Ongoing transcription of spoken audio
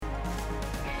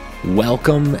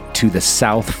Welcome to the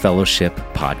South Fellowship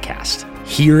podcast.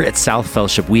 Here at South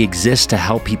Fellowship, we exist to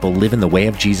help people live in the way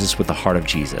of Jesus with the heart of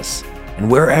Jesus. And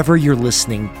wherever you're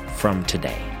listening from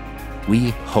today,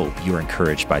 we hope you're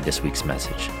encouraged by this week's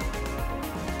message.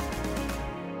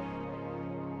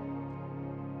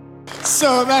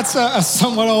 So that's a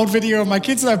somewhat old video of my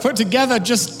kids that I put together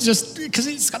just because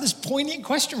it's got this poignant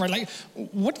question, right? Like,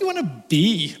 what do you want to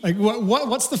be? Like,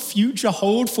 what's the future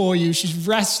hold for you? She's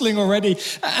wrestling already.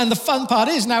 And the fun part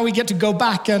is now we get to go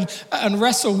back and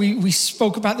wrestle. We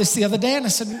spoke about this the other day and I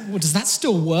said, well, does that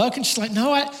still work? And she's like,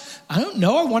 no, I don't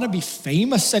know. I want to be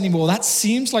famous anymore. That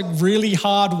seems like really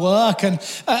hard work. And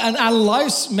our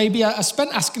lives, maybe I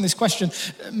spent asking this question,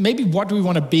 maybe what do we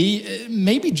want to be?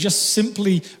 Maybe just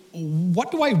simply,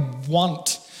 what do I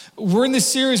want? We're in this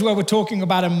series where we're talking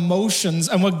about emotions,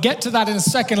 and we'll get to that in a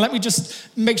second. Let me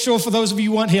just make sure for those of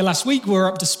you who weren't here last week, we're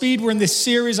up to speed. We're in this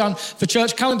series on the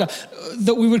church calendar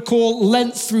that we would call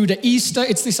Lent through to Easter.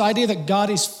 It's this idea that God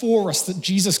is for us, that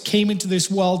Jesus came into this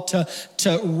world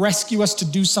to rescue us, to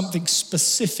do something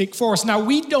specific for us. Now,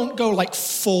 we don't go like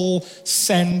full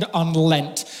send on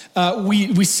Lent.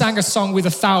 We sang a song with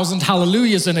 1,000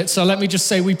 hallelujahs in it, so let me just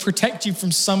say we protect you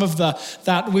from some of that.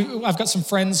 I've got some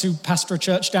friends who pastor a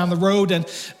church down the road, and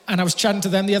I was chatting to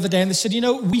them the other day, and they said,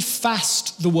 we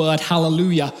fast the word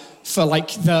hallelujah for like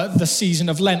the season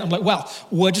of Lent. I'm like, well,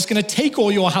 we're just going to take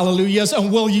all your hallelujahs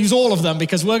and we'll use all of them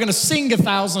because we're going to sing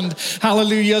 1,000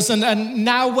 hallelujahs. And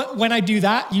now when I do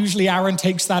that, usually Aaron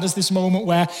takes that as this moment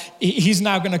where he's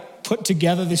now going to put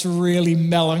together this really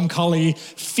melancholy,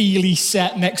 feely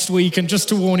set next week. And just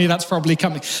to warn you, that's probably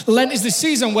coming. Lent is the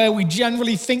season where we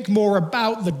generally think more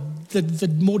about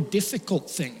the more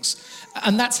difficult things.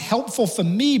 And that's helpful for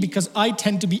me because I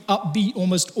tend to be upbeat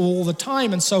almost all the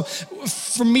time. And so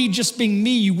for me, just being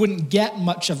me, you wouldn't get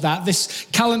much of that. This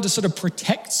calendar sort of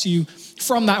protects you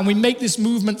from that. And we make this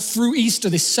movement through Easter,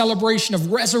 this celebration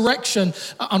of resurrection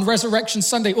on Resurrection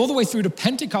Sunday, all the way through to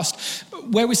Pentecost,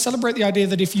 where we celebrate the idea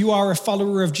that if you are a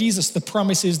follower of Jesus, the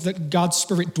promise is that God's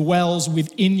Spirit dwells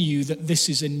within you, that this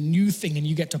is a new thing and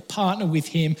you get to partner with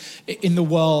him in the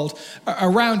world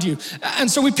around you. And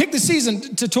so we picked this season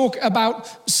to talk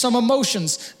about some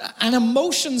emotions. And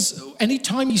emotions,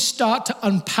 anytime you start to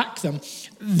unpack them,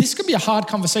 this could be a hard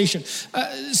conversation.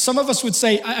 Some of us would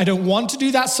say, I don't want to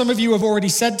do that. Some of you have already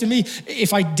said to me,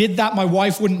 if I did that, my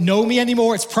wife wouldn't know me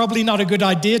anymore. It's probably not a good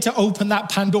idea to open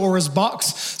that Pandora's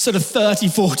box sort of 30,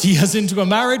 40 years into a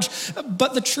marriage.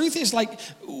 But the truth is, like,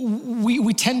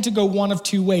 we tend to go one of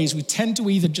two ways. We tend to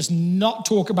either just not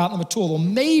talk about them at all, or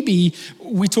maybe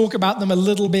we talk about them a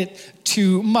little bit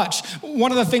too much.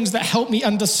 One of the things that helped me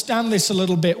understand this a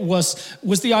little bit was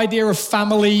the idea of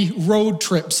family road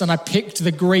trips, and I picked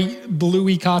the great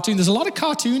Bluey cartoon. There's a lot of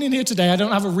cartoon in here today. I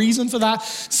don't have a reason for that.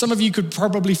 Some of you could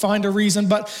probably find a reason,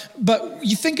 but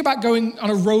you think about going on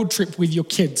a road trip with your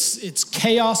kids. It's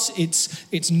chaos,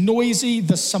 it's noisy,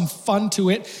 there's some fun to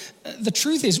it. The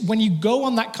truth is, when you go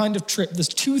on that kind of trip, there's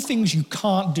two things you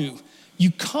can't do. You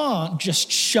can't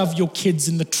just shove your kids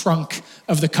in the trunk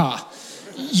of the car.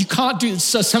 You can't do,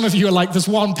 so some of you are like, there's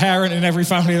one parent in every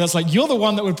family that's like, you're the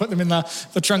one that would put them in the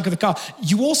trunk of the car.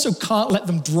 You also can't let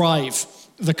them drive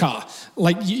the car.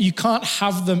 Like, you can't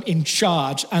have them in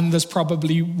charge, and there's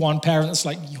probably one parent that's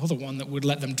like, you're the one that would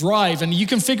let them drive, and you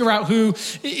can figure out who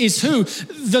is who.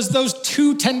 There's those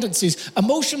two tendencies.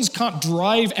 Emotions can't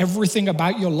drive everything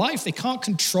about your life. They can't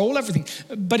control everything.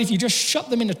 But if you just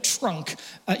shut them in a trunk,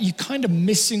 you're kind of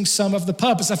missing some of the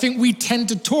purpose. I think we tend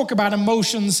to talk about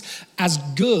emotions as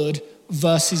good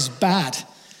versus bad.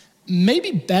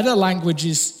 Maybe better language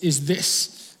is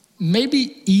this.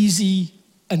 Maybe easy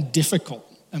and difficult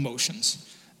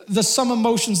emotions. There's some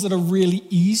emotions that are really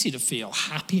easy to feel.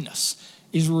 Happiness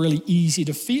is really easy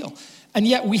to feel. And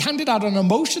yet we handed out an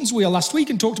emotions wheel last week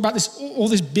and talked about all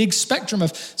this big spectrum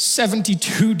of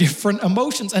 72 different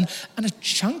emotions. And a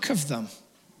chunk of them,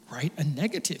 right, are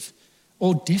negative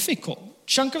or difficult.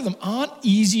 Chunk of them aren't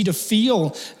easy to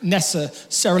feel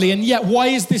necessarily. And yet, why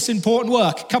is this important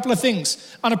work? A couple of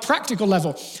things. On a practical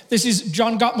level, this is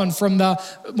John Gottman from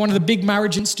one of the big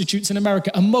marriage institutes in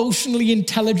America. Emotionally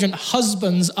intelligent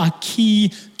husbands are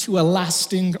key to a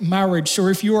lasting marriage. So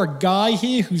if you're a guy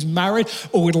here who's married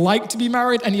or would like to be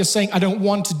married and you're saying, I don't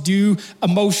want to do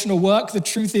emotional work, the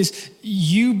truth is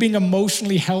you being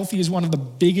emotionally healthy is one of the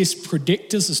biggest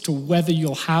predictors as to whether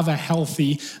you'll have a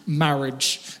healthy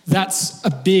marriage. That's a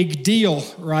big deal,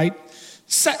 right?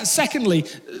 Secondly,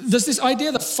 there's this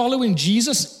idea that following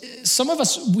Jesus, some of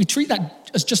us, we treat that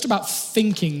as just about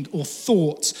thinking or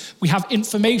thoughts. We have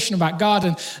information about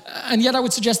God, and yet I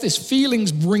would suggest this: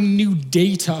 feelings bring new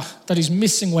data that is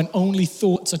missing when only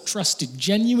thoughts are trusted.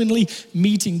 Genuinely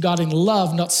meeting God in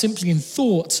love, not simply in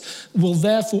thoughts, will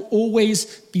therefore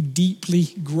always be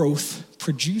deeply growth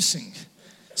producing.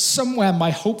 Somewhere,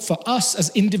 my hope for us as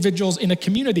individuals in a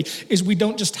community is we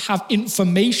don't just have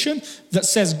information that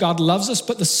says God loves us,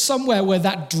 but there's somewhere where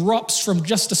that drops from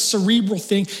just a cerebral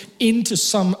thing into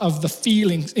some of the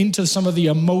feelings, into some of the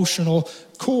emotional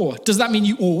core. Does that mean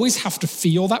you always have to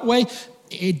feel that way?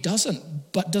 It doesn't.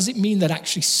 But does it mean that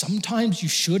actually sometimes you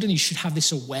should, and you should have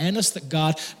this awareness that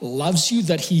God loves you,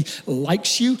 that he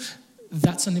likes you?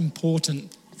 That's an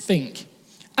important thing.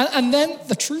 And then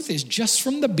the truth is, just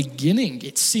from the beginning,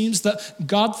 it seems that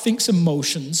God thinks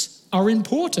emotions are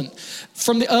important.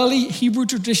 From the early Hebrew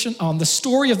tradition on, the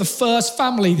story of the first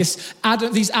family, these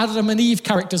Adam and Eve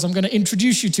characters I'm going to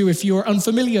introduce you to if you're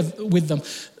unfamiliar with them,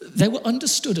 they were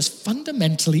understood as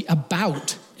fundamentally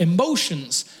about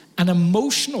emotions and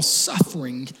emotional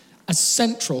suffering as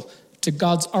central to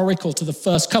God's oracle to the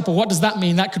first couple. What does that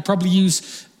mean? That could probably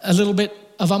use a little bit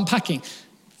of unpacking.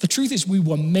 The truth is, we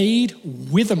were made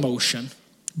with emotion,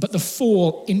 but the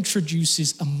fall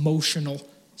introduces emotional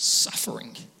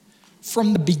suffering.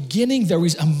 From the beginning, there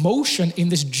is emotion in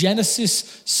this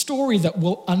Genesis story that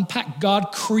we'll unpack.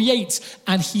 God creates,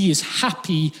 and he is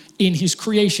happy in his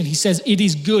creation. He says it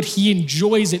is good. He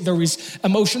enjoys it. There is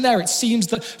emotion there. It seems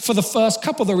that for the first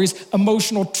couple, there is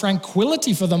emotional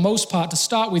tranquility for the most part to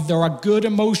start with. There are good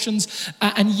emotions,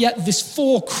 and yet this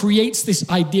fall creates this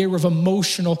idea of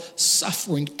emotional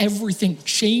suffering. Everything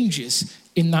changes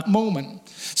in that moment.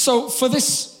 So for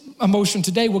this emotion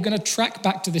today, we're going to track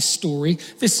back to this story.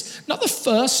 This, not the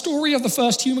first story of the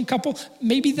first human couple,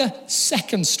 maybe the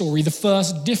second story, the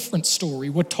first different story.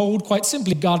 We're told quite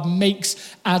simply, God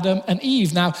makes Adam and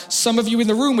Eve. Now, some of you in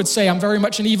the room would say, I'm very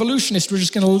much an evolutionist. We're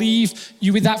just going to leave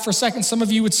you with that for a second. Some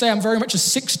of you would say, I'm very much a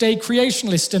six-day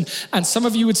creationalist. And some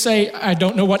of you would say, I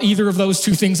don't know what either of those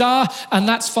two things are, and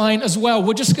that's fine as well.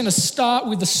 We're just going to start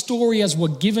with the story as we're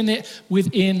given it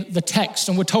within the text.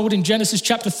 And we're told in Genesis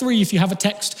chapter 3, if you have a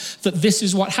text, that this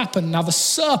is what happened. Now the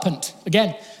serpent,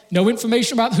 again, no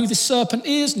information about who the serpent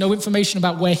is, no information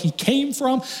about where he came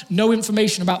from, no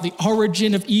information about the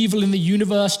origin of evil in the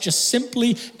universe, just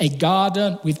simply a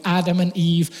garden with Adam and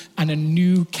Eve, and a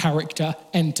new character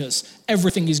enters.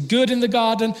 Everything is good in the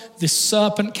garden. This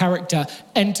serpent character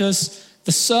enters.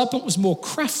 The serpent was more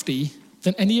crafty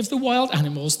than any of the wild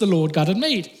animals the Lord God had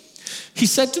made. He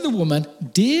said to the woman,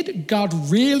 did God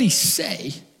really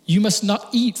say you must not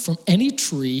eat from any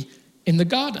tree in the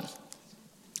garden?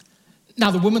 Now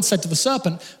the woman said to the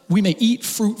serpent, we may eat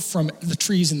fruit from the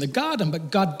trees in the garden,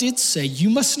 but God did say, you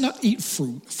must not eat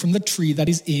fruit from the tree that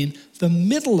is in the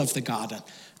middle of the garden,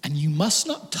 and you must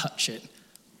not touch it,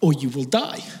 or you will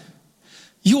die.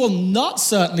 You will not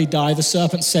certainly die, the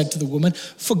serpent said to the woman,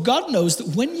 for God knows that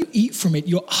when you eat from it,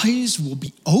 your eyes will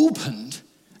be opened,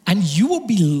 and you will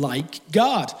be like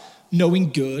God,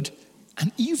 knowing good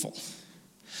and evil.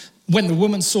 When the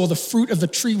woman saw the fruit of the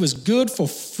tree was good for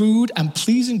food and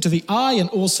pleasing to the eye and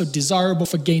also desirable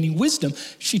for gaining wisdom,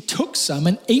 she took some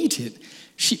and ate it.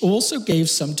 She also gave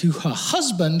some to her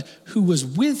husband who was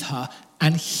with her,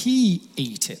 and he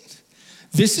ate it.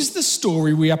 This is the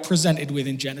story we are presented with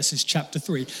in Genesis chapter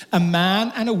 3. A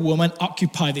man and a woman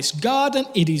occupy this garden.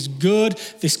 It is good.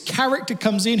 This character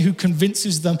comes in who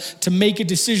convinces them to make a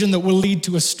decision that will lead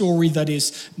to a story that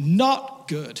is not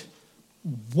good.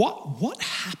 What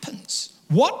happens?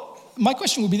 My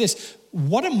question would be this: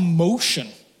 what emotion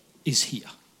is here?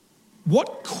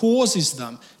 What causes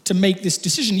them to make this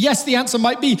decision? Yes, the answer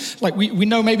might be, like we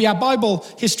know maybe our Bible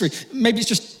history, maybe it's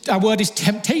just our word is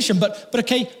temptation, but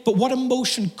what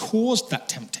emotion caused that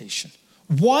temptation?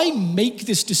 Why make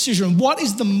this decision? What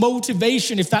is the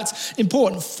motivation, if that's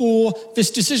important, for this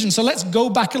decision? So let's go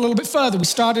back a little bit further. We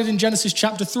started in Genesis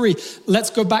chapter 3. Let's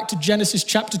go back to Genesis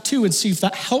chapter 2 and see if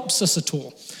that helps us at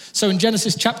all. So in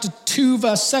Genesis chapter 2,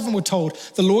 verse 7, we're told,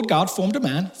 the Lord God formed a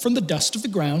man from the dust of the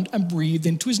ground and breathed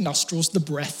into his nostrils the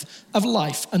breath of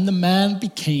life, and the man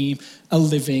became a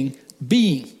living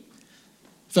being.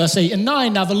 Verse 8 and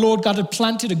 9, now the Lord God had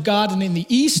planted a garden in the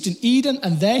east in Eden,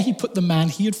 and there he put the man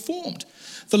he had formed.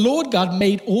 The Lord God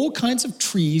made all kinds of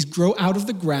trees grow out of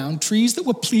the ground, trees that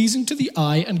were pleasing to the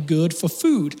eye and good for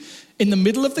food. In the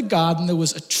middle of the garden there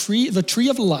was a tree, the tree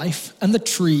of life, and the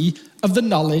tree of the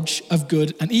knowledge of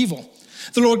good and evil.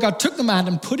 The Lord God took the man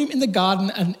and put him in the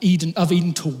garden of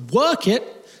Eden to work it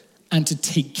and to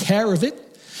take care of it.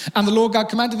 And the Lord God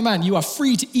commanded the man, you are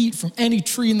free to eat from any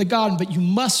tree in the garden, but you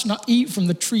must not eat from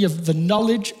the tree of the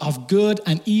knowledge of good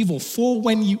and evil. For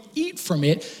when you eat from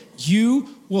it, you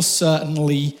will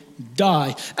certainly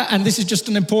die. And this is just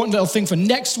an important little thing for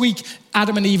next week.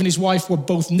 Adam and Eve and his wife were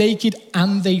both naked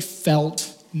and they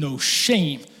felt no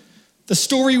shame. The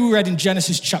story we read in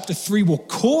Genesis chapter 3 will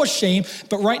cause shame,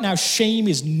 but right now shame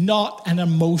is not an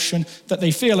emotion that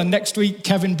they feel. And next week,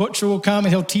 Kevin Butcher will come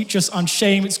and he'll teach us on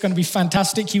shame. It's going to be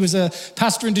fantastic. He was a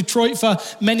pastor in Detroit for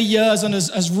many years and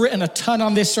has written a ton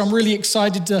on this, so I'm really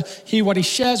excited to hear what he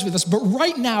shares with us. But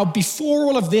right now, before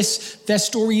all of this, their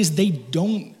story is they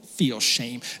don't feel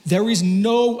shame. There is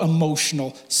no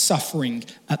emotional suffering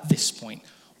at this point.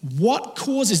 What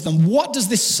causes them? What does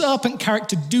this serpent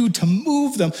character do to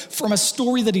move them from a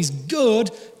story that is good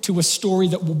to a story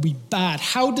that will be bad?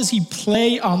 How does he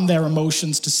play on their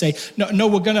emotions to say, no,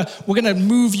 we're gonna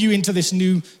move you into this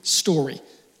new story?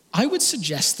 I would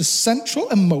suggest the central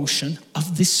emotion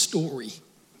of this story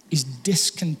is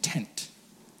discontent.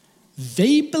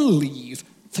 They believe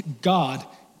that God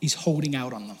is holding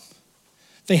out on them.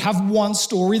 They have one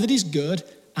story that is good,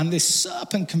 and this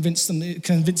serpent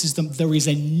convinces them there is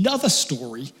another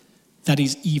story that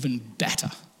is even better.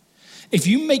 If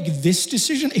you make this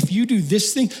decision, if you do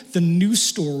this thing, the new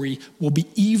story will be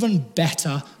even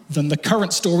better than the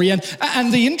current story.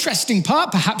 And the interesting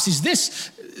part perhaps is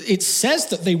this. It says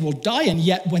that they will die, and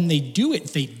yet when they do it,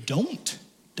 they don't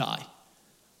die.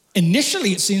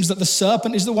 Initially, it seems that the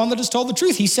serpent is the one that has told the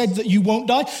truth. He said that you won't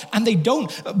die, and they don't.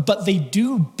 But they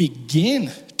do begin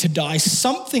to die.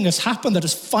 Something has happened that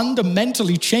has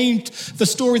fundamentally changed the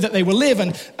story that they will live.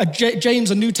 And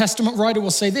James, a New Testament writer,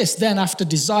 will say this, then after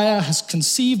desire has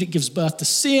conceived, it gives birth to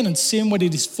sin, and sin, when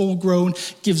it is full grown,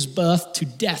 gives birth to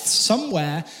death.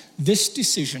 Somewhere, this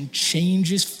decision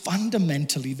changes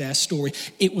fundamentally their story.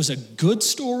 It was a good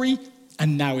story,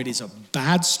 and now it is a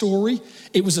bad story.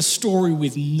 It was a story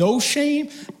with no shame,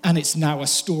 and it's now a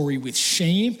story with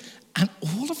shame. And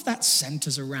all of that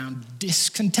centers around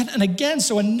discontent. And again,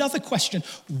 so another question,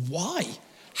 why?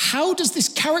 How does this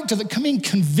character that come in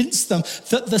convince them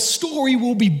that the story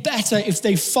will be better if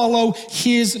they follow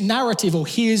his narrative or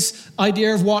his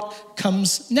idea of what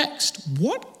comes next?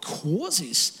 What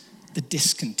causes the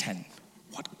discontent?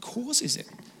 What causes it?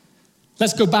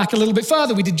 Let's go back a little bit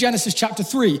further. We did Genesis chapter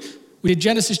 3. We did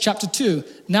Genesis chapter 2.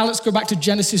 Now let's go back to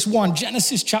Genesis 1.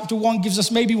 Genesis chapter 1 gives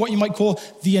us maybe what you might call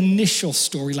the initial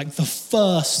story, like the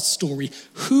first story.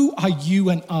 Who are you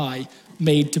and I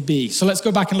made to be? So let's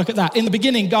go back and look at that. In the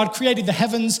beginning, God created the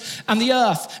heavens and the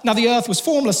earth. Now the earth was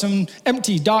formless and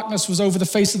empty. Darkness was over the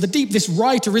face of the deep. This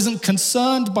writer isn't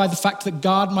concerned by the fact that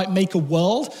God might make a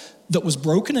world that was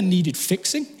broken and needed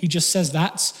fixing. He just says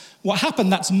that's what happened.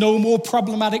 That's no more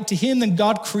problematic to him than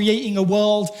God creating a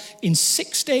world in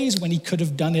 6 days when he could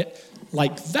have done it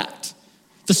like that.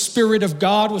 The Spirit of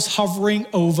God was hovering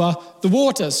over the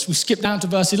waters. We skip down to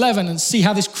verse 11 and see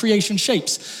how this creation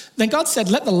shapes. Then God said,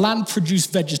 let the land produce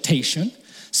vegetation,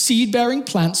 seed-bearing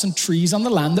plants and trees on the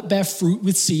land that bear fruit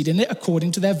with seed in it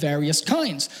according to their various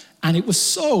kinds. And it was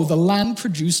so. The land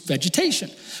produced vegetation,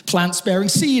 plants bearing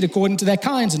seed according to their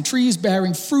kinds, and trees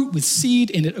bearing fruit with seed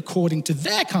in it according to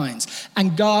their kinds.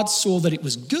 And God saw that it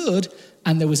was good,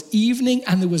 and there was evening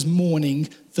and there was morning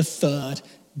the third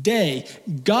day.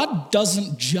 God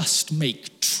doesn't just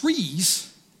make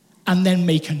trees and then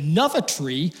make another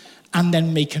tree and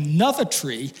then make another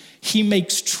tree. He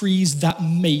makes trees that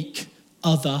make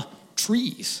other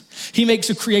trees. He makes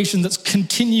a creation that's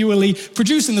continually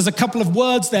producing. There's a couple of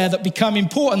words there that become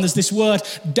important. There's this word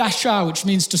dasha, which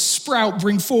means to sprout,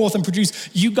 bring forth, and produce.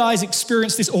 You guys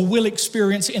experience this or will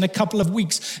experience it in a couple of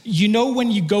weeks. You know when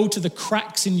you go to the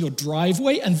cracks in your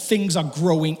driveway and things are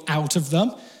growing out of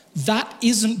them? That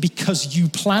isn't because you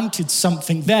planted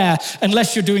something there,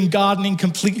 unless you're doing gardening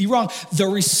completely wrong.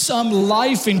 There is some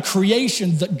life in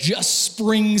creation that just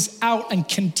springs out and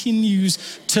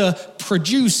continues to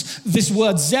produce. This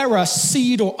word zera,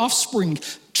 seed or offspring,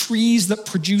 trees that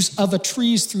produce other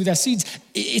trees through their seeds.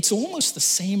 It's almost the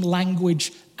same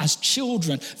language as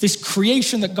children. This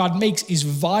creation that God makes is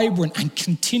vibrant and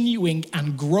continuing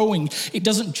and growing. It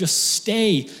doesn't just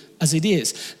stay as it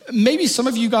is. Maybe some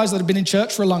of you guys that have been in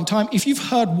church for a long time, if you've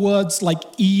heard words like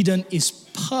Eden is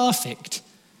perfect,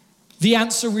 the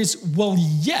answer is, well,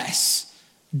 yes,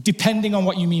 depending on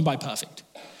what you mean by perfect.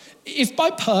 If by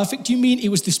perfect you mean it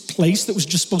was this place that was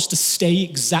just supposed to stay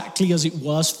exactly as it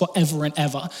was forever and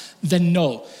ever, then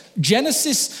no.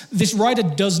 Genesis, this writer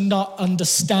does not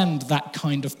understand that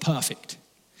kind of perfect.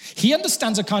 He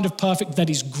understands a kind of perfect that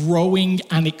is growing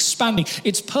and expanding.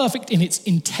 It's perfect in its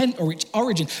intent or its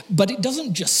origin, but it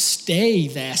doesn't just stay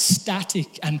there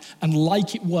static and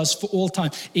like it was for all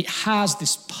time. It has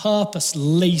this purpose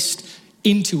laced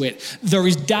into it. There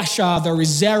is dasha, there is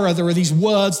zera, there are these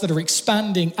words that are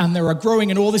expanding and they are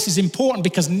growing, and all this is important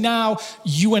because now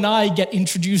you and I get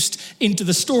introduced into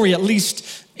the story, at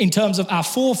least in terms of our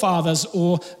forefathers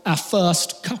or our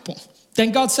first couple.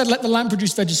 Then God said, let the land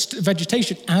produce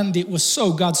vegetation, and it was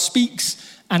so. God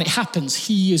speaks and it happens.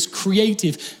 He is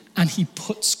creative and he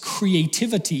puts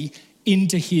creativity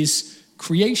into his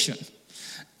creation.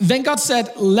 Then God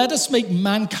said, let us make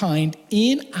mankind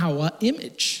in our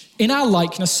image, in our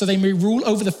likeness, so they may rule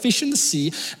over the fish in the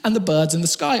sea and the birds in the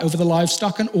sky, over the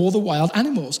livestock and all the wild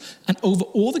animals, and over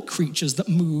all the creatures that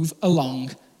move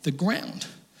along the ground.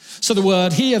 So the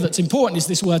word here that's important is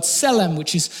this word selem,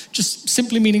 which is just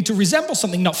simply meaning to resemble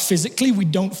something, not physically. We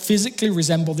don't physically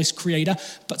resemble this creator,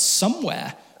 but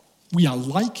somewhere we are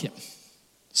like him.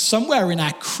 Somewhere in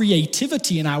our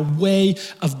creativity, in our way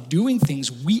of doing things,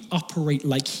 we operate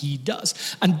like he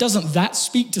does. And doesn't that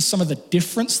speak to some of the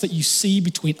difference that you see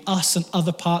between us and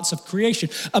other parts of creation?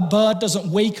 A bird doesn't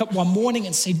wake up one morning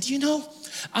and say, do you know,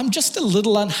 I'm just a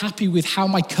little unhappy with how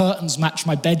my curtains match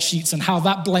my bed sheets and how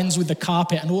that blends with the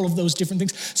carpet and all of those different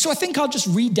things. So I think I'll just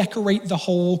redecorate the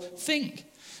whole thing.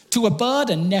 To a bird,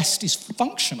 a nest is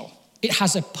functional. It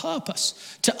has a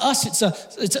purpose. To us,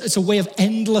 it's a way of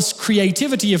endless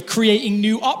creativity, of creating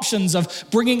new options, of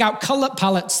bringing out color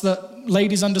palettes that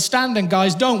ladies understand and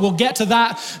guys don't. We'll get to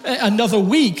that another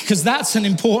week because that's an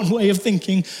important way of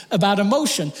thinking about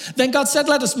emotion. Then God said,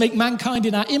 let us make mankind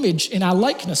in our image, in our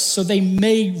likeness, so they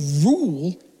may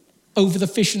rule over the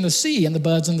fish in the sea and the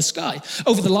birds in the sky,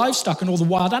 over the livestock and all the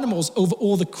wild animals, over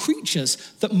all the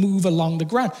creatures that move along the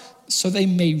ground, so they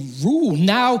may rule.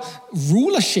 Now,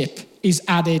 rulership is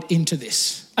added into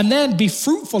this. And then be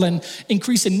fruitful and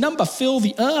increase in number, fill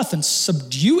the earth and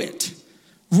subdue it.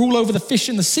 Rule over the fish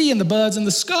in the sea and the birds in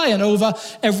the sky and over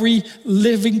every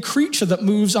living creature that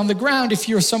moves on the ground. If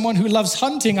you're someone who loves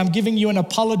hunting, I'm giving you an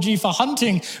apology for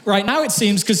hunting right now, it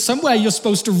seems, because somewhere you're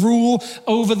supposed to rule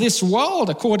over this world.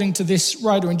 According to this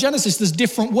writer in Genesis, there's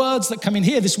different words that come in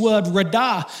here. This word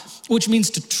radah, which means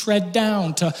to tread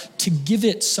down, to give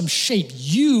it some shape.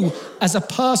 You, as a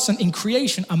person in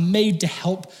creation, are made to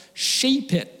help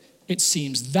shape it, it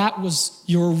seems. That was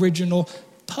your original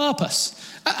purpose.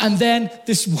 And then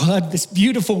this word, this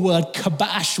beautiful word,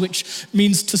 kabash, which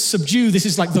means to subdue. This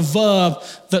is like the verb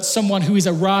that someone who is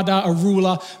a rada, a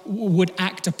ruler, would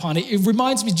act upon. It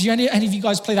reminds me, do any of you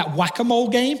guys play that whack-a-mole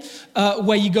game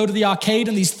where you go to the arcade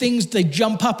and these things, they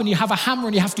jump up and you have a hammer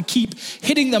and you have to keep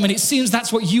hitting them. And it seems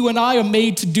that's what you and I are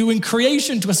made to do in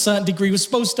creation to a certain degree. We're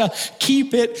supposed to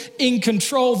keep it in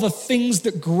control. The things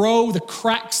that grow, the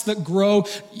cracks that grow,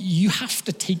 you have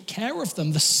to take care of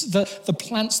them. The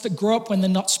plants that grow up when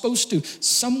they're not supposed to.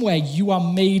 Somewhere you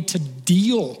are made to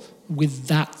deal with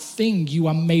that thing. You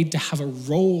are made to have a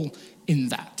role in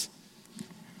that.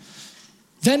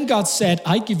 Then God said,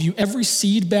 I give you every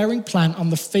seed-bearing plant on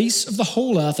the face of the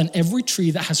whole earth and every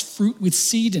tree that has fruit with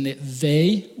seed in it.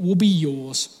 They will be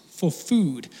yours for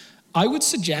food. I would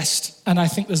suggest, and I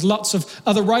think there's lots of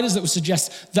other writers that would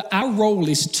suggest, that our role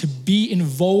is to be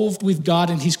involved with God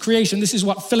in his creation. This is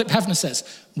what Philip Hefner says.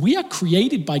 We are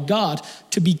created by God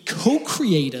to be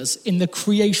co-creators in the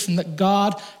creation that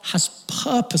God has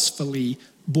purposefully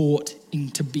brought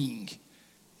into being.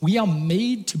 We are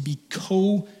made to be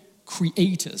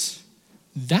co-creators.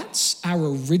 That's our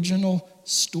original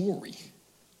story.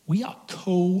 We are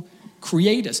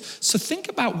co-creators. So think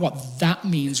about what that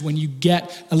means when you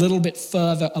get a little bit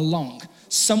further along.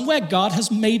 Somewhere God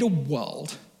has made a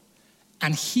world,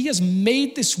 and he has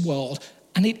made this world,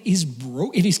 and it is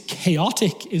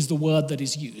chaotic is the word that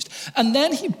is used. And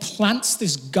then he plants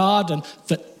this garden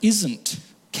that isn't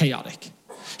chaotic.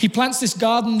 He plants this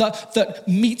garden that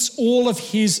meets all of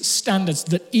his standards,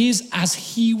 that is as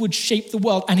he would shape the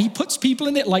world. And he puts people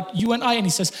in it like you and I, and he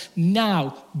says,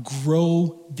 now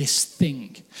grow this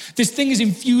thing. This thing is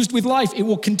infused with life. It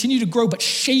will continue to grow, but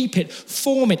shape it,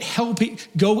 form it, help it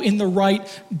go in the right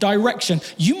direction.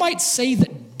 You might say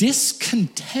that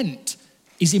discontent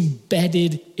is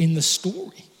embedded in the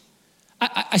story.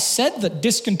 I said that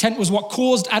discontent was what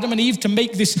caused Adam and Eve to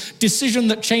make this decision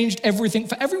that changed everything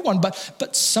for everyone.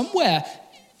 But somewhere,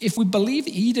 if we believe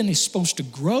Eden is supposed to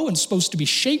grow and supposed to be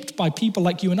shaped by people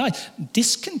like you and I,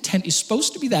 discontent is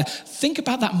supposed to be there. Think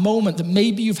about that moment that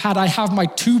maybe you've had. I have my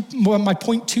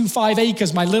 0.25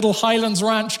 acres, my little Highlands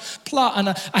Ranch plot, and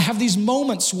I have these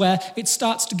moments where it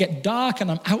starts to get dark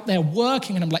and I'm out there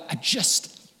working and I'm like, I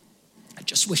just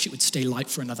just wish it would stay light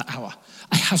for another hour.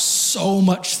 I have so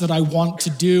much that I want to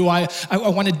do. I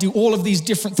want to do all of these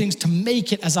different things to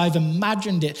make it as I've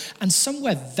imagined it. And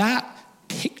somewhere that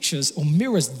pictures or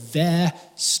mirrors their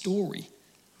story.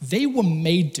 They were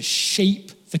made to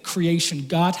shape the creation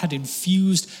God had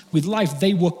infused with life.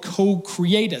 They were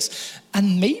co-creators.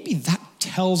 And maybe that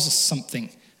tells us something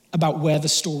about where the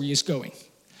story is going.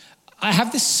 I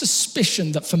have this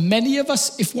suspicion that for many of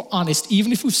us, if we're honest,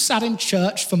 even if we've sat in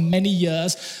church for many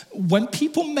years, when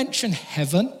people mention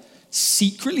heaven,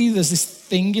 secretly there's this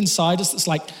thing inside us that's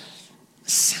like,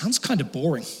 sounds kind of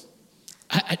boring.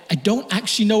 I don't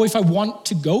actually know if I want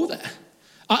to go there.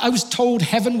 I was told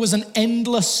heaven was an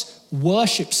endless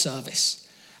worship service.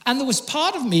 And there was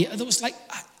part of me that was like,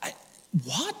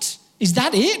 what? Is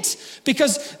that it?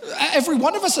 Because every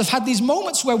one of us have had these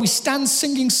moments where we stand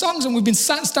singing songs and we've been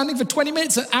standing for 20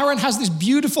 minutes and Aaron has this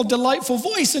beautiful, delightful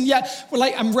voice and yet we're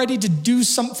like, I'm ready to do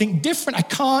something different. I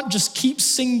can't just keep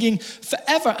singing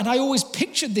forever. And I always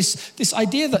pictured this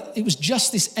idea that it was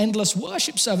just this endless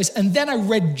worship service. And then I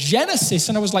read Genesis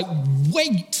and I was like,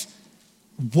 wait.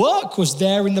 Work was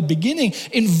there in the beginning.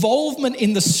 Involvement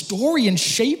in the story and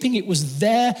shaping it was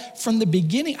there from the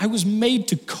beginning. I was made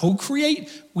to co-create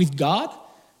with God.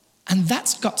 And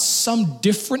that's got some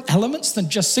different elements than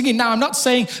just singing. Now, I'm not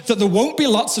saying that there won't be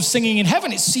lots of singing in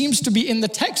heaven. It seems to be in the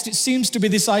text. It seems to be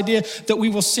this idea that we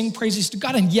will sing praises to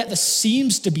God. And yet there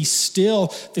seems to be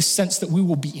still this sense that we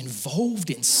will be involved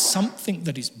in something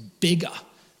that is bigger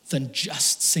than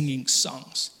just singing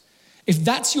songs. If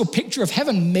that's your picture of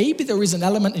heaven, maybe there is an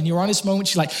element in your honest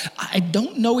moments you're like, I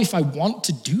don't know if I want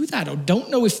to do that, or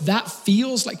don't know if that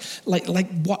feels like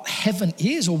what heaven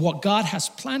is or what God has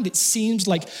planned. It seems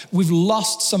like we've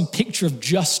lost some picture of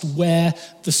just where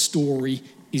the story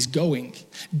is going.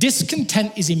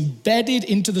 Discontent is embedded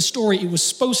into the story. It was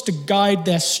supposed to guide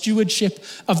their stewardship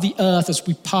of the earth as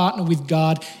we partner with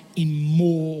God in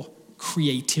more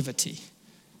creativity.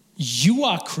 You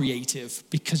are creative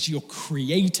because your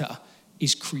creator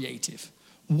is creative.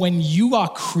 When you are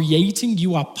creating,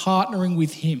 you are partnering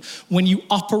with him. When you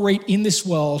operate in this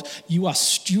world, you are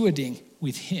stewarding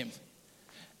with him.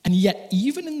 And yet,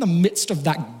 even in the midst of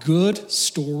that good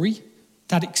story,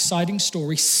 that exciting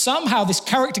story, somehow this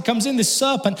character comes in, this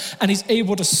serpent, and is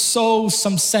able to sow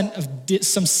some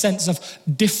sense of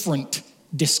different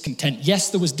discontent. Yes,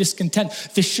 there was discontent.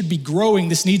 This should be growing.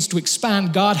 This needs to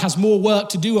expand. God has more work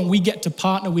to do and we get to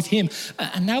partner with him.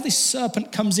 And now this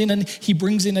serpent comes in and he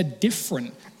brings in a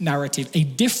different narrative, a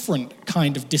different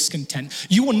kind of discontent.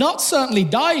 You will not certainly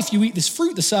die if you eat this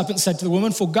fruit, the serpent said to the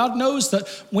woman, for God knows that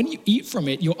when you eat from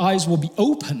it, your eyes will be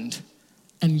opened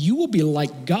and you will be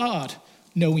like God,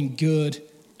 knowing good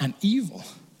and evil.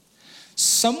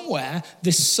 Somewhere,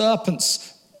 this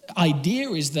serpent's idea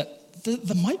is that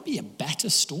there might be a better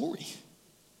story.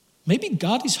 Maybe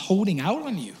God is holding out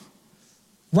on you.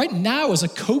 Right now, as a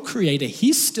co-creator,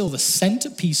 he's still the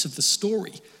centerpiece of the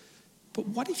story. But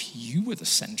what if you were the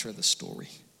center of the story?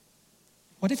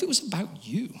 What if it was about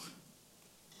you?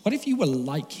 What if you were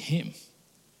like him?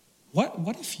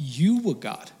 What if you were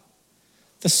God?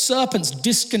 The serpent's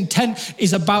discontent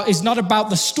is not about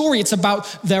the story. It's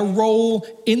about their role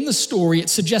in the story.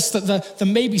 It suggests that there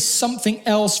may be something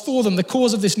else for them. The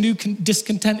cause of this new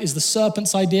discontent is the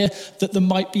serpent's idea that there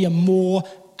might be a more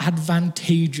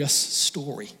advantageous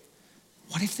story.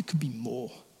 What if there could be more?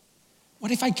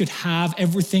 What if I could have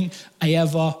everything I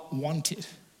ever wanted?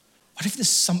 What if there's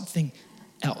something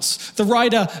else? The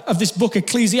writer of this book,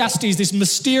 Ecclesiastes, this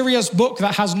mysterious book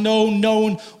that has no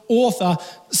known author,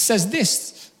 says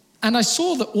this, and I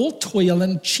saw that all toil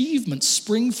and achievement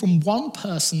spring from one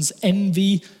person's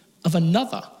envy of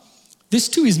another. This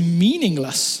too is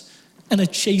meaningless and a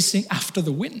chasing after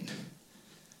the wind.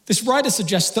 This writer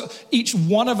suggests that each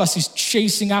one of us is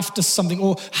chasing after something,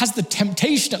 or has the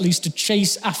temptation at least to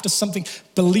chase after something,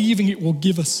 believing it will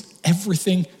give us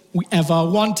everything we ever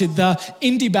wanted. The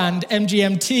indie band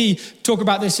MGMT talk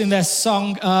about this in their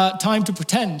song, Time to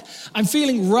Pretend. I'm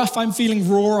feeling rough, I'm feeling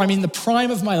raw, I'm in the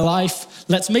prime of my life.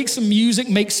 Let's make some music,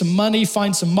 make some money,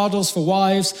 find some models for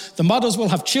wives. The models will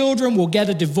have children, we'll get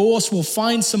a divorce, we'll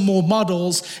find some more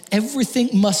models. Everything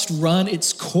must run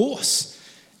its course.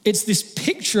 It's this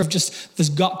picture of just, there's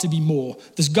got to be more.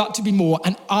 There's got to be more.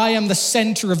 And I am the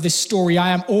center of this story. I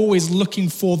am always looking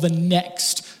for the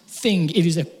next thing. It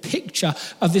is a picture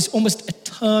of this almost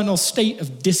eternal state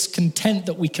of discontent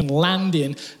that we can land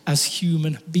in as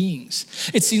human beings.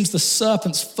 It seems the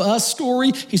serpent's first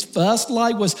story, his first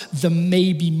lie was, there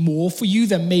may be more for you,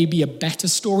 there may be a better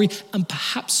story. And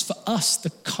perhaps for us, the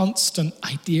constant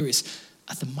idea is,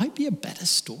 there might be a better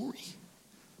story.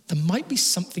 There might be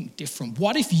something different.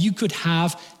 What if you could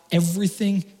have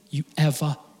everything you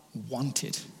ever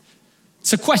wanted?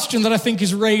 It's a question that I think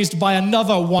is raised by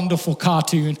another wonderful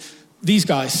cartoon, these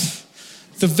guys.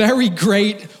 The very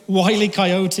great Wile E.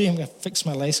 Coyote. I'm going to fix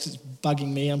my lace because it's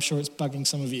bugging me. I'm sure it's bugging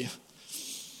some of you.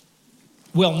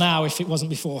 Well, now, if it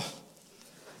wasn't before.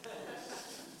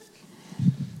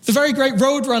 The very great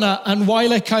Roadrunner and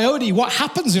Wile E. Coyote. What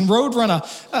happens in Roadrunner?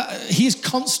 He's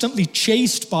constantly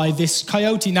chased by this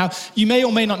coyote. Now, you may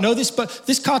or may not know this, but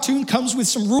this cartoon comes with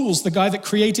some rules. The guy that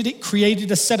created it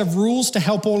created a set of rules to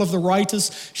help all of the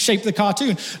writers shape the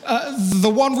cartoon. The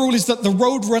one rule is that the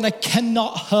Roadrunner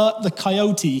cannot hurt the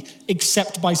coyote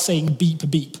except by saying beep,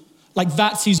 beep. Like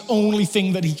that's his only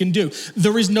thing that he can do.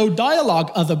 There is no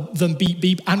dialogue other than beep,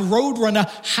 beep, and Roadrunner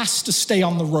has to stay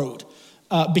on the road.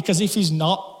 Because if he's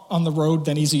not on the road,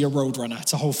 then is he a roadrunner?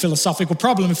 It's a whole philosophical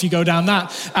problem if you go down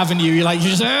that avenue. You're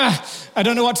just, I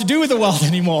don't know what to do with the world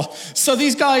anymore. So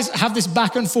these guys have this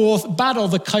back and forth battle,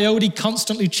 the coyote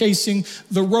constantly chasing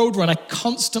the roadrunner,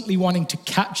 constantly wanting to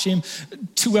catch him,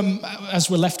 as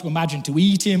we're left to imagine, to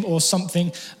eat him or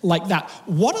something like that.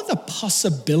 What are the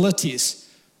possibilities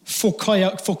for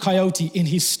Coyote in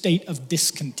his state of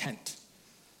discontent?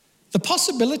 The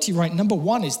possibility, right, number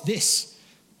one is this: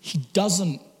 he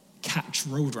doesn't catch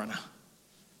Roadrunner.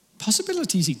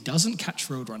 Possibilities he doesn't catch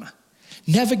Roadrunner.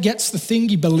 Never gets the thing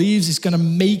he believes is going to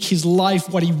make his life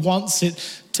what he wants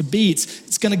it to be.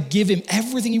 It's going to give him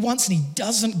everything he wants, and he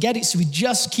doesn't get it, so he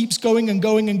just keeps going and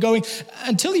going and going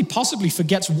until he possibly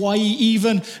forgets why he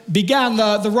even began.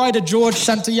 The writer George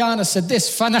Santayana said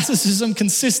this: fanaticism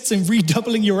consists in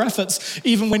redoubling your efforts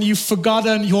even when you've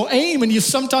forgotten your aim, and you're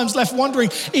sometimes left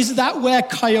wondering, is that where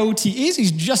Coyote is?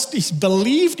 He's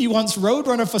believed he wants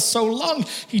Roadrunner for so long,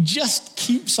 he just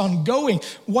keeps on going.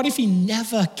 What if he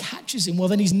never catches him? Well,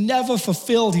 then he's never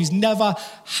fulfilled, he's never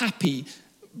happy.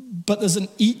 But there's an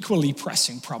equally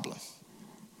pressing problem.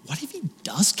 What if he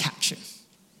does catch him?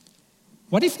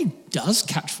 What if he does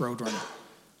catch Roadrunner?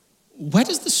 Where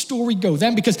does the story go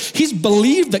then? Because he's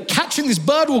believed that catching this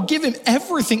bird will give him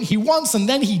everything he wants, and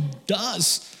then he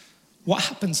does. What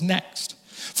happens next?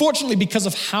 Fortunately, because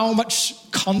of how much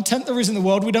content there is in the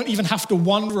world, we don't even have to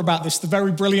wonder about this. The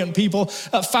very brilliant people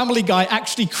at Family Guy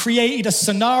actually created a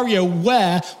scenario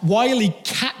where Wile E.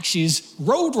 catches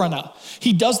Roadrunner.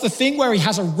 He does the thing where he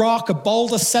has a rock, a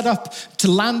boulder set up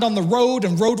to land on the road,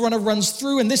 and Roadrunner runs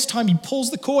through, and this time he pulls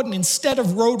the cord, and instead of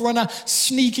Roadrunner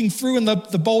sneaking through and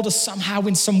the boulder somehow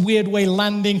in some weird way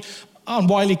landing on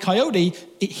Wile E. Coyote,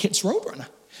 it hits Roadrunner.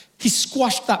 He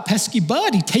squashed that pesky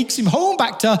bird. He takes him home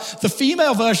back to the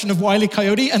female version of Wile E.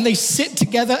 Coyote, and they sit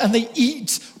together and they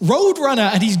eat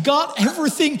Roadrunner, and he's got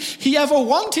everything he ever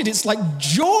wanted. It's like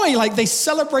joy, like they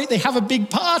celebrate, they have a big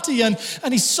party, and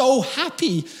he's so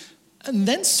happy. And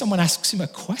then someone asks him a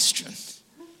question.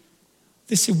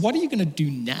 They say, what are you going to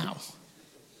do now?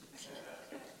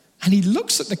 And he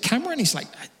looks at the camera and he's like,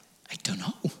 I don't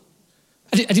know.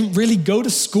 I didn't really go to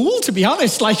school, to be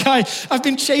honest. Like I've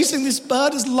been chasing this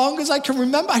bird as long as I can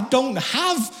remember. I don't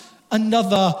have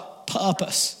another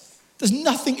purpose. There's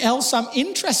nothing else I'm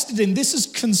interested in. This has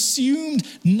consumed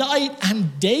night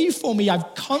and day for me.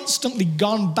 I've constantly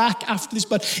gone back after this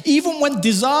bird. Even when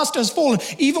disaster has fallen,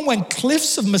 even when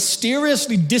cliffs have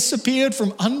mysteriously disappeared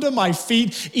from under my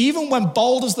feet, even when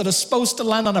boulders that are supposed to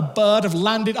land on a bird have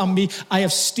landed on me, I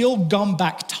have still gone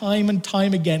back time and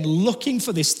time again, looking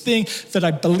for this thing that I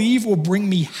believe will bring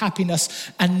me happiness.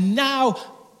 And now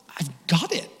I've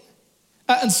got it.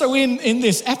 And so in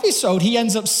this episode, he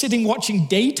ends up sitting watching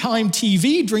daytime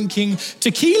TV, drinking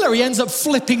tequila. He ends up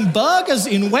flipping burgers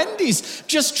in Wendy's,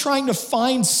 just trying to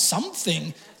find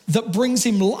something that brings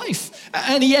him life.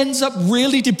 And he ends up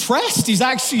really depressed. He's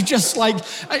actually just like,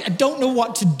 I don't know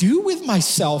what to do with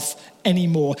myself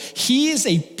anymore. He is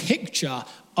a picture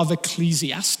of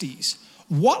Ecclesiastes.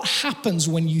 What happens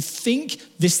when you think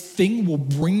this thing will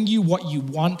bring you what you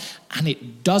want and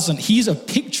it doesn't? He's a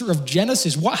picture of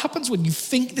Genesis. What happens when you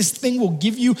think this thing will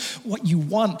give you what you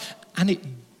want and it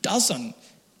doesn't?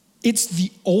 It's the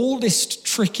oldest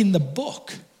trick in the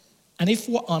book. And if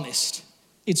we're honest,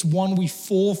 it's one we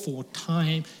fall for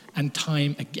time and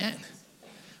time again.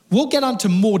 We'll get onto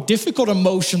more difficult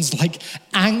emotions like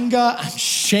anger and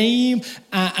shame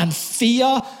and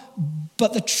fear.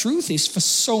 But the truth is, for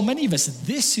so many of us,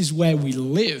 this is where we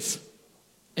live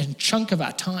a chunk of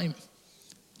our time.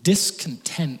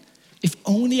 Discontent. If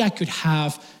only I could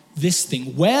have this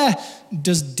thing. Where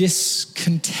does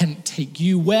discontent take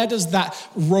you? Where does that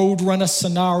Roadrunner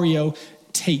scenario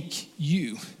take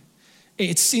you?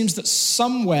 It seems that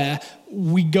somewhere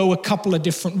we go a couple of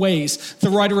different ways. The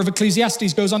writer of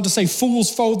Ecclesiastes goes on to say,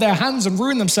 fools fold their hands and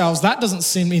ruin themselves. That doesn't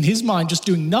seem, in his mind, just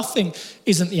doing nothing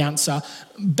isn't the answer.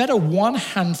 Better one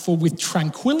handful with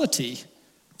tranquility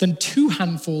than two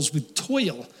handfuls with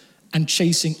toil and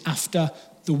chasing after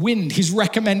the wind. His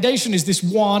recommendation is this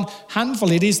one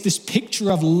handful. It is this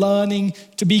picture of learning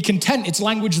to be content. It's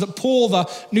language that Paul,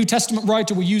 the New Testament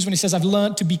writer, will use when he says, I've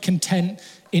learned to be content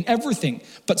in everything.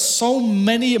 But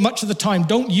much of the time,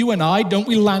 don't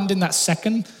we land in that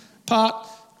second part?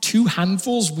 Two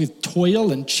handfuls with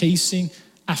toil and chasing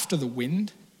after the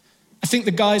wind. I think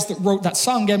the guys that wrote that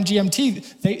song,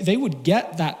 MGMT, they would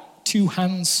get that two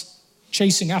hands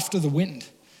chasing after the wind.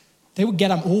 They would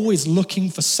get, I'm always looking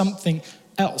for something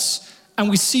else. And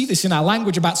we see this in our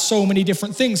language about so many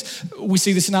different things. We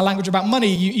see this in our language about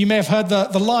money. You may have heard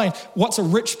the line, what's a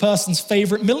rich person's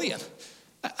favorite million?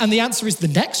 And the answer is the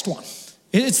next one.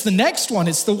 It's the next one.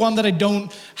 It's the one that I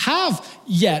don't have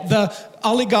yet. The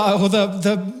oligarch, or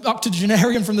the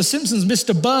octogenarian from The Simpsons,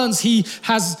 Mr. Burns, he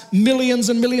has millions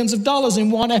and millions of dollars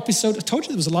in one episode. I told you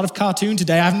there was a lot of cartoon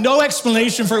today. I have no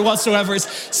explanation for it whatsoever.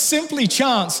 It's simply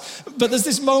chance. But there's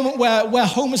this moment where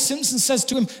Homer Simpson says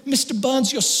to him, Mr.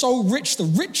 Burns, you're so rich, the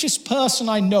richest person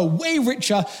I know, way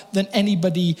richer than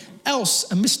anybody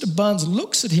else. And Mr. Burns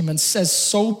looks at him and says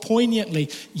so poignantly,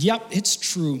 yep, it's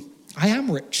true. I am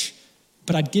rich.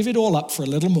 But I'd give it all up for a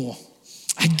little more.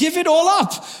 I'd give it all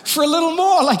up for a little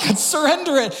more, like I'd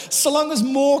surrender it, so long as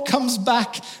more comes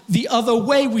back the other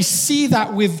way. We see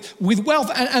that with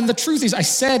wealth. And the truth is, I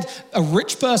said a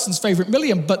rich person's favorite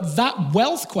million, but that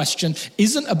wealth question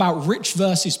isn't about rich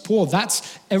versus poor.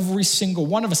 That's every single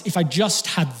one of us. If I just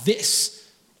had this,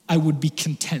 I would be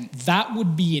content. That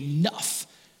would be enough.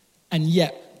 And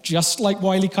yet, just like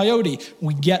Wile E. Coyote,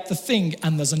 we get the thing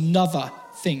and there's another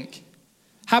thing.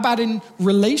 How about in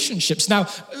relationships? Now,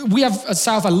 we have at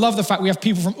South, I love the fact we have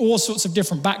people from all sorts of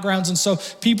different backgrounds. And so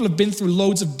people have been through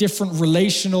loads of different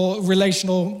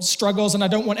relational struggles. And I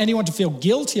don't want anyone to feel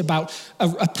guilty about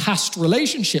a past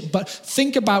relationship, but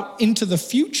think about into the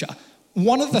future.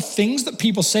 One of the things that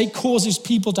people say causes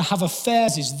people to have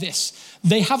affairs is this.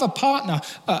 They have a partner,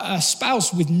 a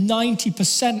spouse with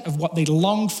 90% of what they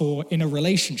long for in a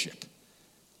relationship.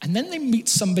 And then they meet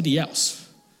somebody else.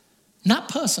 And that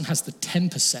person has the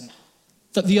 10%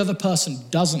 that the other person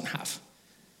doesn't have.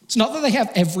 It's not that they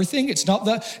have everything. It's not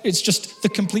that it's just the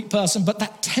complete person, but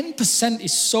that 10%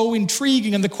 is so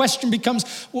intriguing. And the question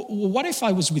becomes, well, what if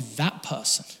I was with that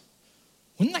person?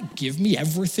 Wouldn't that give me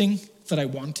everything that I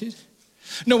wanted?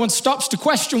 No one stops to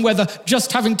question whether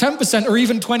just having 10% or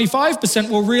even 25%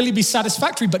 will really be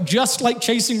satisfactory. But just like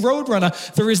chasing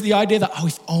Roadrunner, there is the idea that,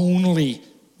 if only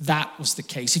that was the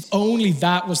case, if only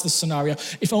that was the scenario,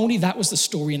 if only that was the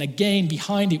story. And again,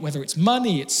 behind it, whether it's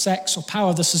money, it's sex or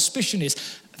power, the suspicion is,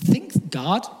 I think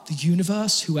God, the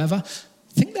universe, whoever,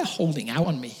 I think they're holding out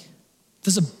on me.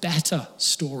 There's a better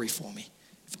story for me.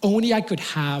 If only I could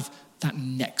have that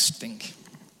next thing.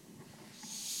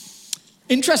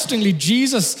 Interestingly,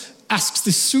 Jesus asks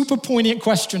this super poignant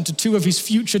question to two of his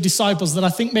future disciples that I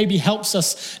think maybe helps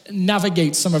us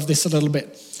navigate some of this a little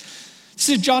bit. This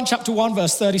is John chapter 1,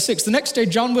 verse 36. The next day,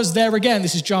 John was there again.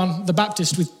 This is John the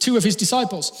Baptist with two of his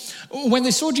disciples. When they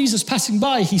saw Jesus passing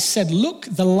by, he said, "Look,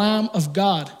 the Lamb of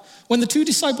God." When the two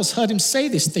disciples heard him say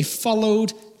this, they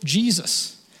followed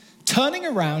Jesus. Turning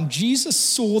around, Jesus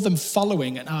saw them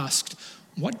following and asked,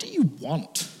 "What do you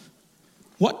want?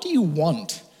 What do you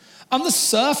want?" On the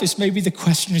surface, maybe the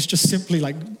question is just simply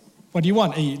like, what do you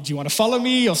want? Do you want to follow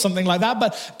me or something like that?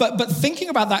 But thinking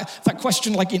about that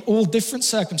question, like in all different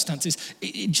circumstances,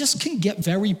 it just can get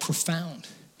very profound.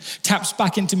 Taps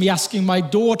back into me asking my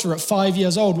daughter at 5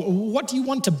 years old, what do you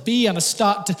want to be? And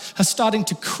her starting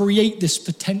to create this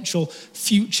potential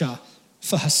future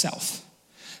for herself.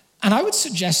 And I would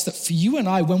suggest that for you and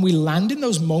I, when we land in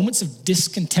those moments of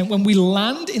discontent, when we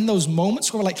land in those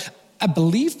moments where we're like, I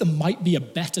believe there might be a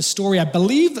better story. I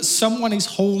believe that someone is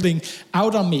holding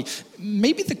out on me.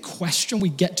 Maybe the question we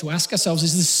get to ask ourselves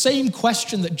is the same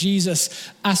question that Jesus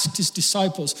asked his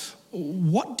disciples.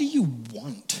 What do you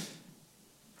want?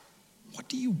 What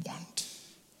do you want?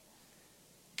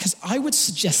 Because I would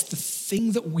suggest the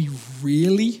thing that we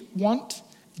really want,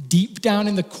 deep down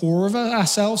in the core of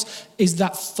ourselves, is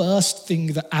that first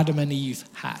thing that Adam and Eve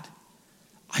had.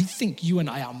 I think you and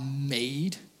I are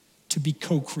made to be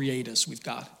co-creators with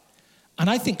God. And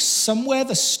I think somewhere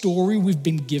the story we've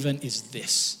been given is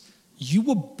this. You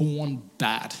were born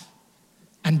bad.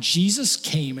 And Jesus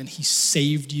came and he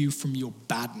saved you from your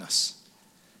badness.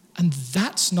 And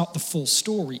that's not the full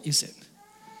story, is it?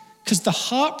 Because the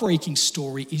heartbreaking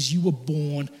story is you were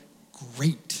born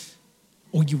great.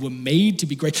 or you were made to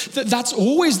be great. That's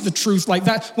always the truth. Like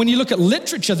that, when you look at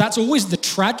literature, that's always the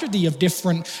tragedy of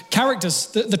different characters.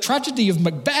 The tragedy of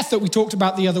Macbeth that we talked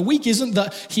about the other week isn't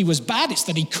that he was bad, it's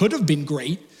that he could have been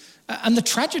great. And the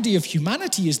tragedy of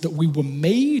humanity is that we were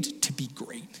made to be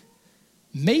great,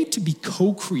 made to be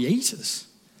co-creators,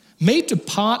 made to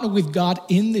partner with God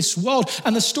in this world.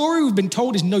 And the story we've been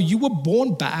told is, no, you were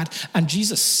born bad and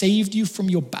Jesus saved you from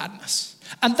your badness.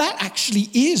 And that actually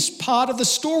is part of the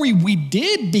story. We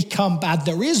did become bad.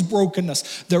 There is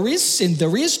brokenness. There is sin.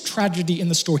 There is tragedy in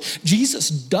the story. Jesus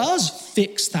does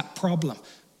fix that problem.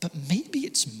 But maybe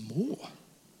it's more.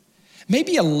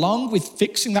 Maybe along with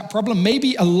fixing that problem,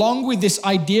 maybe along with this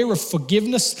idea of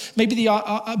forgiveness, maybe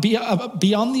beyond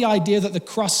the idea that the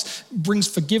cross brings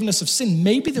forgiveness of sin,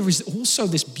 maybe there is also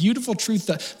this beautiful truth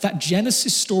that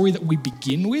Genesis story that we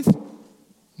begin with,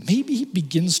 maybe he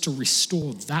begins to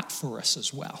restore that for us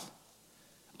as well.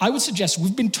 I would suggest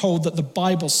we've been told that the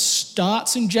Bible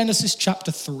starts in Genesis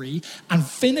chapter 3 and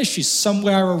finishes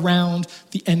somewhere around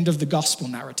the end of the gospel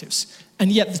narratives.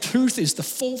 And yet the truth is the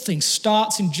full thing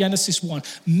starts in Genesis 1,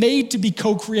 made to be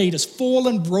co-creators,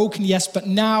 fallen, broken, yes, but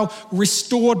now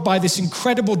restored by this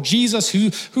incredible Jesus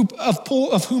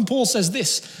of whom Paul says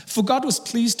this, for God was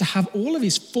pleased to have all of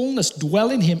his fullness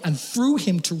dwell in him and through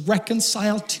him to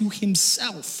reconcile to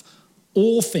himself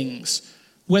all things,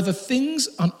 whether things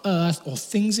on earth or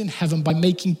things in heaven, by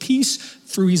making peace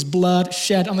through his blood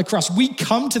shed on the cross. We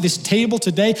come to this table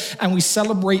today and we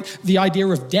celebrate the idea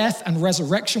of death and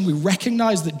resurrection. We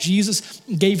recognize that Jesus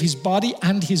gave his body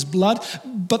and his blood.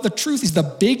 But the truth is, the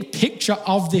big picture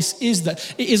of this is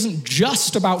that it isn't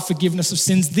just about forgiveness of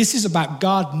sins. This is about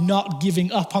God not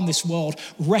giving up on this world,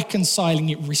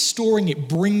 reconciling it, restoring it,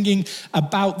 bringing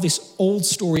about this old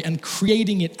story and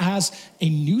creating it as a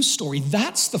new story.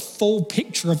 That's the full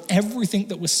picture of everything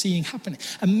that we're seeing happening.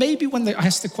 And maybe when they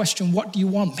ask the question, what do you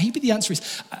want? Maybe the answer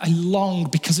is, I long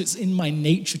because it's in my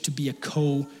nature to be a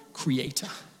co-creator.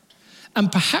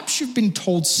 And perhaps you've been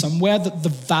told somewhere that the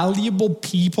valuable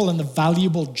people and the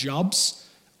valuable jobs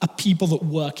are people that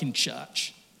work in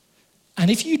church. And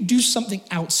if you do something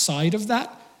outside of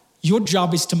that, your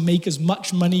job is to make as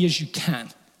much money as you can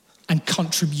and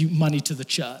contribute money to the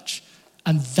church.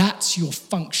 And that's your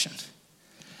function.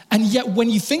 And yet when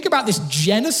you think about this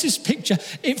Genesis picture,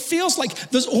 it feels like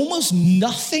there's almost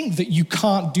nothing that you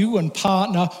can't do and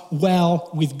partner well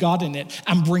with God in it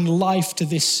and bring life to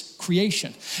this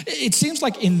creation. It seems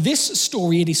like in this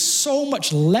story, it is so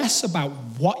much less about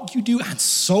what you do and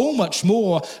so much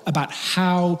more about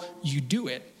how you do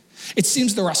it. It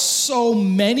seems there are so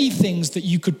many things that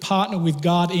you could partner with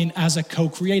God in as a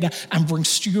co-creator and bring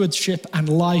stewardship and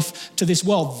life to this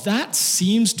world. That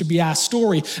seems to be our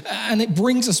story. And it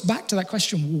brings us back to that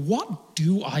question, what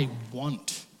do I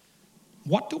want?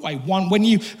 What do I want?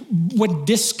 When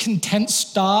discontent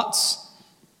starts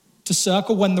to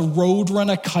circle, when the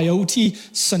Roadrunner coyote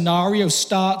scenario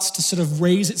starts to sort of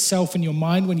raise itself in your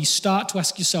mind, when you start to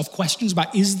ask yourself questions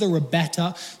about, is there a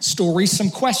better story?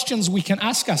 Some questions we can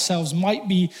ask ourselves might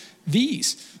be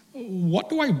these. What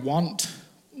do I want?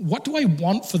 What do I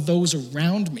want for those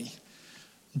around me?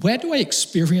 Where do I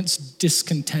experience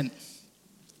discontent?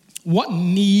 What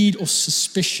need or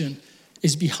suspicion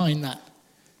is behind that?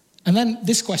 And then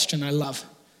this question I love.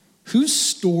 Whose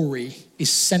story is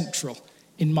central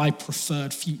in my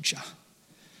preferred future?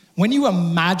 When you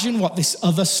imagine what this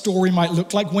other story might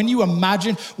look like, when you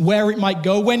imagine where it might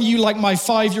go, when you, like my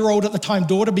 5-year-old at the time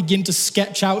daughter, begin to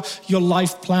sketch out your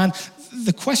life plan,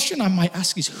 the question I might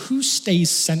ask is, who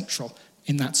stays central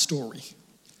in that story?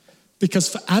 Because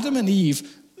for Adam and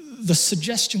Eve, the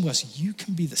suggestion was, you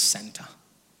can be the center.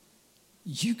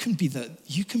 You can be the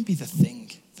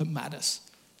thing that matters.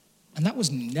 And that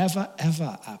was never,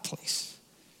 ever our place.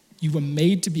 You were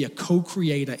made to be a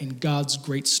co-creator in God's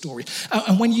great story.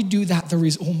 And when you do that, there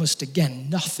is almost, again,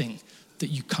 nothing that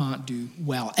you can't do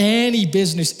well. Any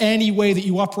business, any way that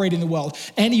you operate in the world,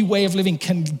 any way of living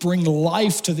can bring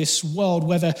life to this world,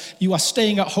 whether you are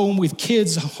staying at home with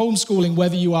kids, homeschooling,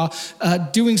 whether you are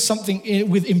doing something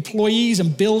with employees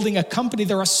and building a company.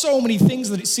 There are so many things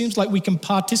that it seems like we can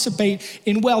participate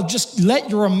in well. Just let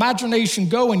your imagination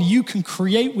go and you can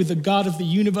create with the God of the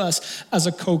universe as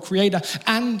a co-creator.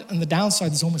 And on the downside,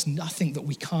 there's almost nothing that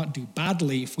we can't do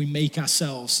badly if we make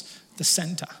ourselves the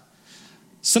center.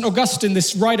 St. Augustine,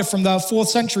 this writer from the 4th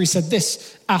century, said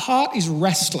this: our heart is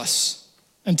restless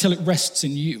until it rests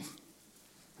in you.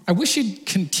 I wish he'd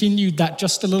continued that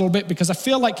just a little bit, because I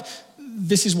feel like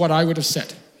this is what I would have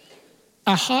said.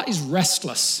 Our heart is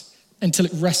restless until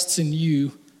it rests in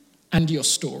you and your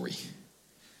story.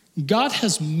 God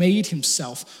has made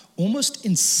himself almost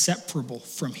inseparable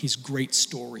from his great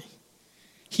story.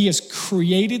 He has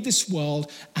created this world,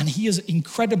 and he has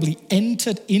incredibly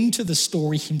entered into the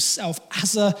story himself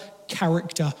as a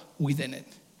character within it.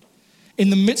 In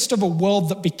the midst of a world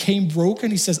that became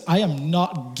broken, he says, I am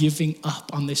not giving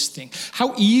up on this thing.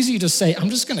 How easy to say, I'm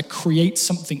just going to create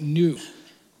something new.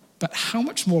 But how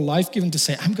much more life-giving to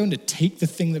say, I'm going to take the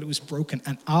thing that was broken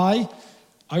and I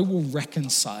will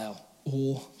reconcile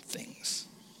all things.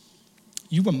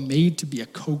 You were made to be a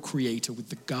co-creator with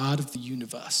the God of the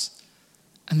universe.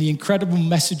 And the incredible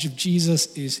message of Jesus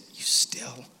is you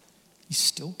still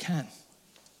can.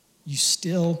 You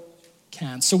still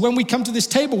can. So when we come to this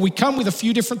table, we come with a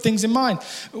few different things in mind.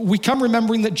 We come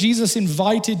remembering that Jesus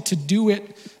invited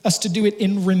us to do it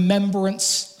in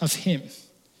remembrance of him.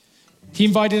 He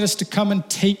invited us to come and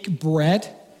take bread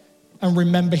and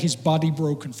remember his body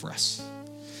broken for us.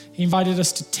 He invited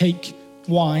us to take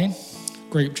wine,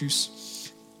 grape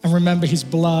juice, and remember his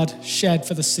blood shed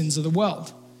for the sins of the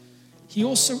world. He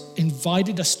also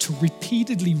invited us to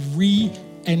repeatedly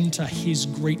re-enter his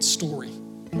great story,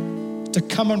 to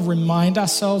come and remind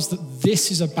ourselves that this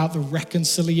is about the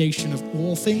reconciliation of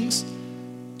all things,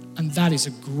 and that is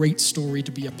a great story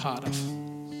to be a part of.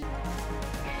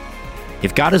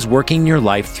 If God is working in your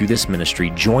life through this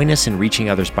ministry, join us in reaching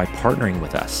others by partnering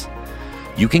with us.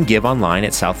 You can give online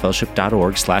at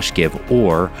southfellowship.org/give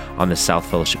or on the South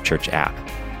Fellowship Church app.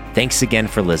 Thanks again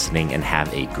for listening and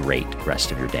have a great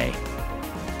rest of your day.